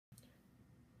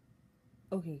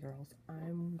Okay girls,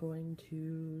 I'm going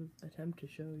to attempt to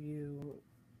show you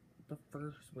the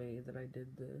first way that I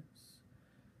did this.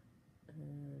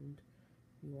 And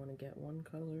you want to get one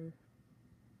color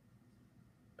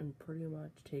and pretty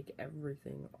much take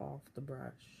everything off the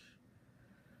brush.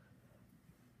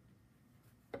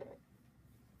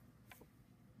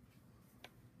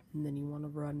 And then you want to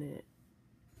run it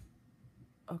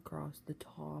across the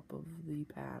top of the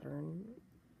pattern.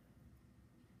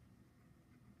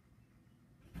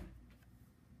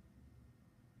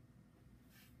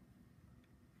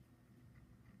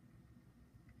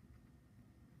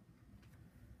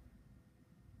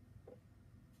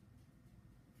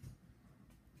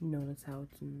 Notice how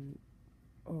it's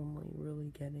only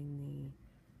really getting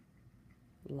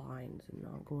the lines and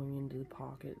not going into the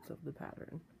pockets of the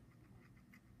pattern.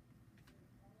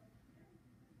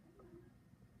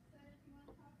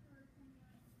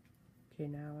 Okay,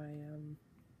 now I am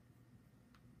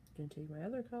going to take my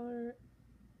other color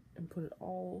and put it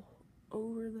all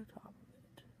over the top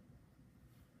of it.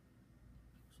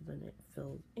 So then it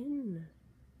fills in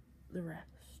the rest.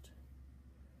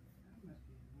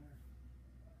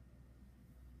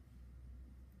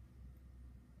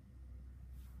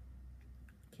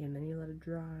 Okay, and then you let it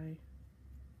dry,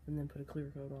 and then put a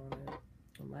clear coat on it,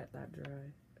 and let that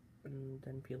dry, and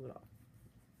then peel it off.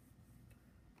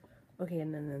 Okay,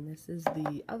 and then this is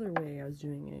the other way I was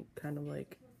doing it, kind of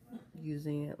like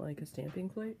using it like a stamping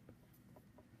plate.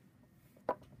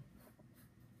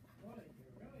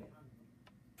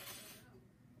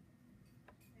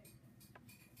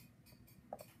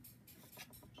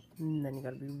 And then you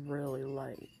gotta be really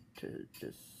light to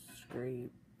just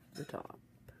scrape the top.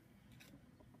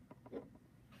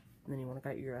 And then you want to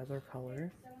get your other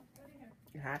color.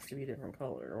 It has to be a different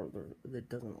color or it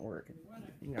doesn't work.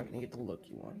 You're not gonna get the look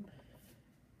you want.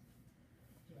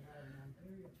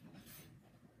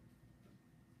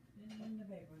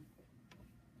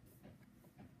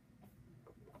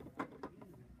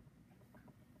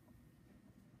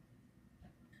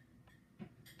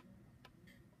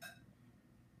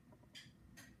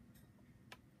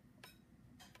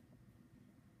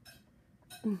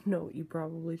 No, you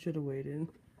probably should have waited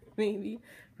maybe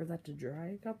for that to dry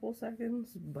a couple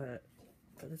seconds, but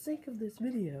for the sake of this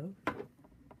video,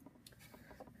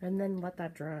 and then let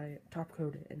that dry, top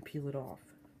coat it, and peel it off.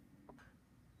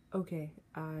 Okay,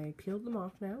 I peeled them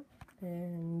off now,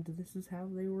 and this is how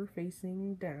they were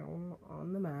facing down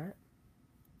on the mat.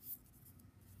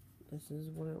 This is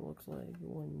what it looks like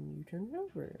when you turn it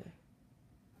over.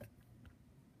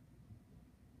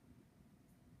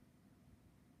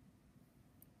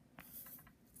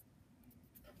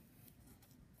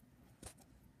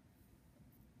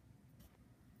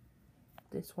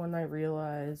 This one I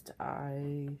realized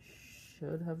I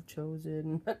should have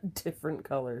chosen a different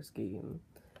color scheme.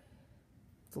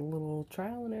 It's a little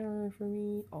trial and error for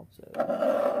me also.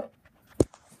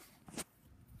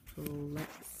 So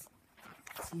let's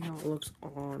see how it looks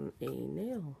on a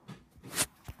nail.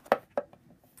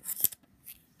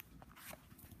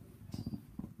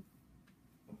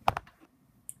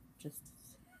 Just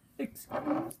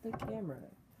excuse the camera.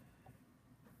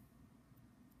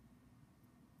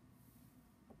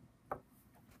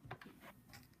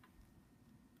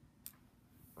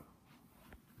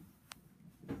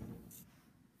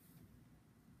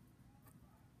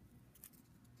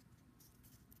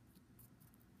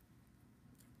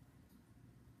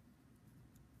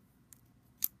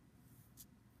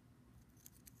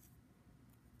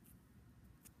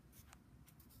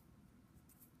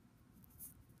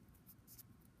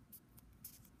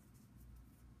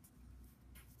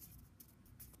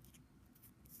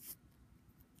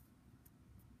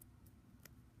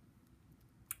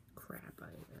 Crap, I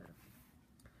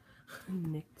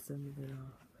nicked some of it off.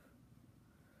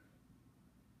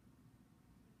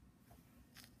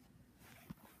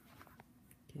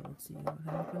 Okay, let's see what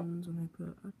happens when I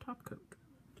put a top coat.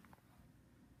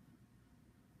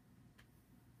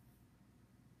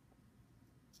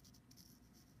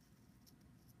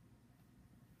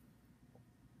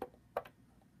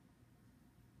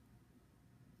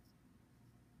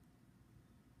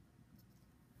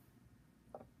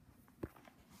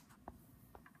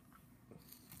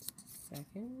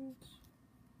 Second.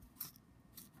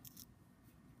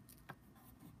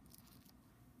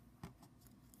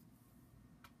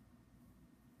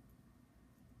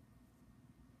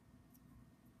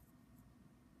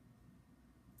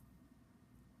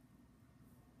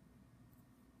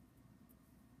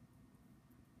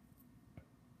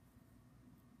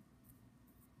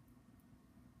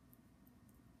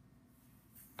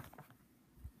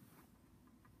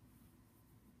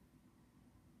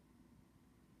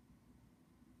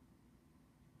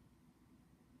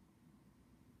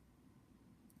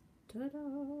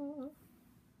 Ta-da!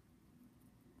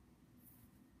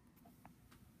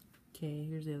 Okay,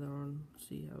 here's the other one.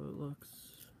 See how it looks.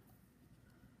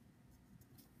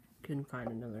 Couldn't find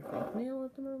another fake nail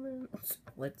at the moment.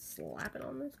 Let's slap it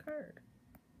on this card.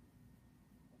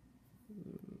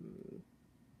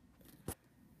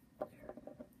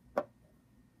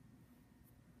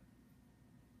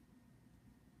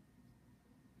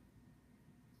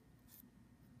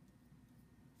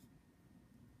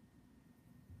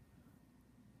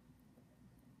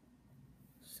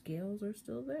 Scales are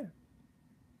still there.